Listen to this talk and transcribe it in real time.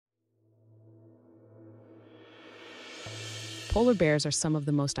Polar bears are some of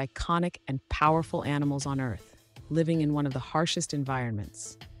the most iconic and powerful animals on Earth, living in one of the harshest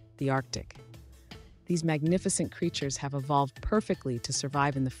environments, the Arctic. These magnificent creatures have evolved perfectly to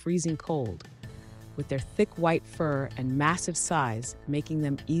survive in the freezing cold, with their thick white fur and massive size making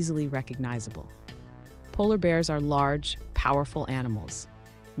them easily recognizable. Polar bears are large, powerful animals.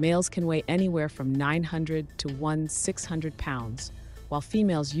 Males can weigh anywhere from 900 to 600 pounds, while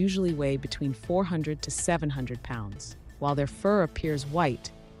females usually weigh between 400 to 700 pounds. While their fur appears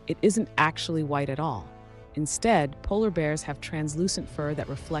white, it isn't actually white at all. Instead, polar bears have translucent fur that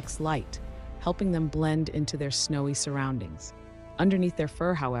reflects light, helping them blend into their snowy surroundings. Underneath their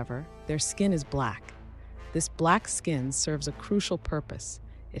fur, however, their skin is black. This black skin serves a crucial purpose.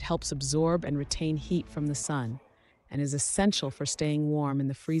 It helps absorb and retain heat from the sun and is essential for staying warm in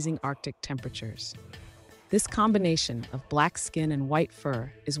the freezing Arctic temperatures. This combination of black skin and white fur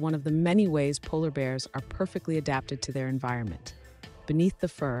is one of the many ways polar bears are perfectly adapted to their environment. Beneath the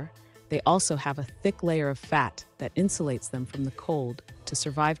fur, they also have a thick layer of fat that insulates them from the cold to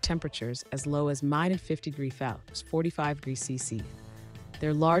survive temperatures as low as -50°F, 45°C.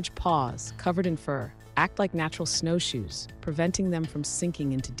 Their large paws, covered in fur, act like natural snowshoes, preventing them from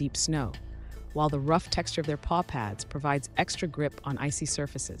sinking into deep snow, while the rough texture of their paw pads provides extra grip on icy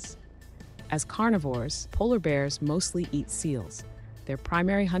surfaces. As carnivores, polar bears mostly eat seals. Their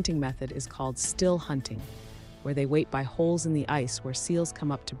primary hunting method is called still hunting, where they wait by holes in the ice where seals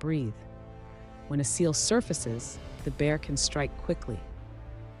come up to breathe. When a seal surfaces, the bear can strike quickly.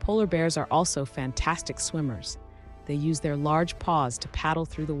 Polar bears are also fantastic swimmers. They use their large paws to paddle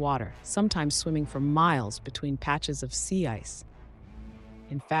through the water, sometimes swimming for miles between patches of sea ice.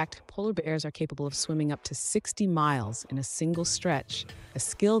 In fact, polar bears are capable of swimming up to 60 miles in a single stretch, a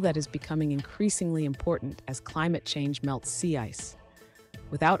skill that is becoming increasingly important as climate change melts sea ice.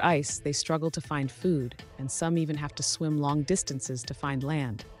 Without ice, they struggle to find food, and some even have to swim long distances to find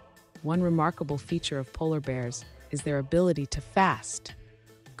land. One remarkable feature of polar bears is their ability to fast,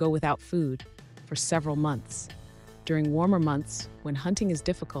 go without food, for several months. During warmer months, when hunting is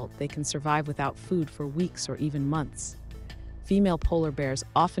difficult, they can survive without food for weeks or even months. Female polar bears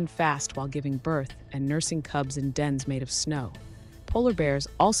often fast while giving birth and nursing cubs in dens made of snow. Polar bears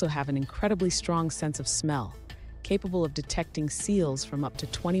also have an incredibly strong sense of smell, capable of detecting seals from up to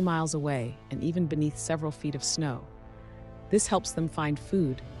 20 miles away and even beneath several feet of snow. This helps them find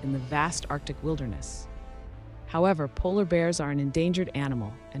food in the vast Arctic wilderness. However, polar bears are an endangered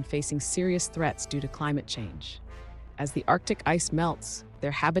animal and facing serious threats due to climate change. As the Arctic ice melts,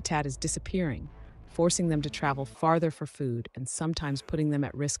 their habitat is disappearing, forcing them to travel farther for food and sometimes putting them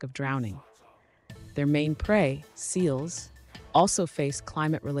at risk of drowning. Their main prey, seals, also face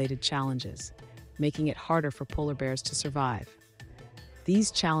climate-related challenges, making it harder for polar bears to survive.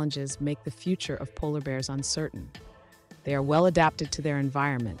 These challenges make the future of polar bears uncertain. They are well adapted to their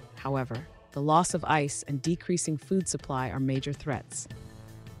environment. However, the loss of ice and decreasing food supply are major threats.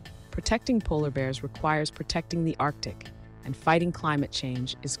 Protecting polar bears requires protecting the Arctic, and fighting climate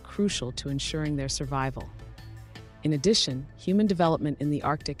change is crucial to ensuring their survival. In addition, human development in the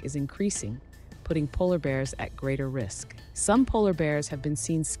Arctic is increasing, putting polar bears at greater risk. Some polar bears have been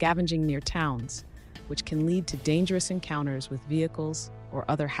seen scavenging near towns, which can lead to dangerous encounters with vehicles or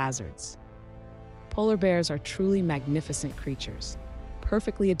other hazards. Polar bears are truly magnificent creatures,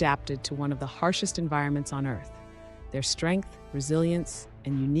 perfectly adapted to one of the harshest environments on Earth. Their strength, resilience,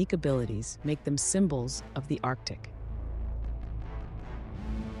 and unique abilities make them symbols of the Arctic.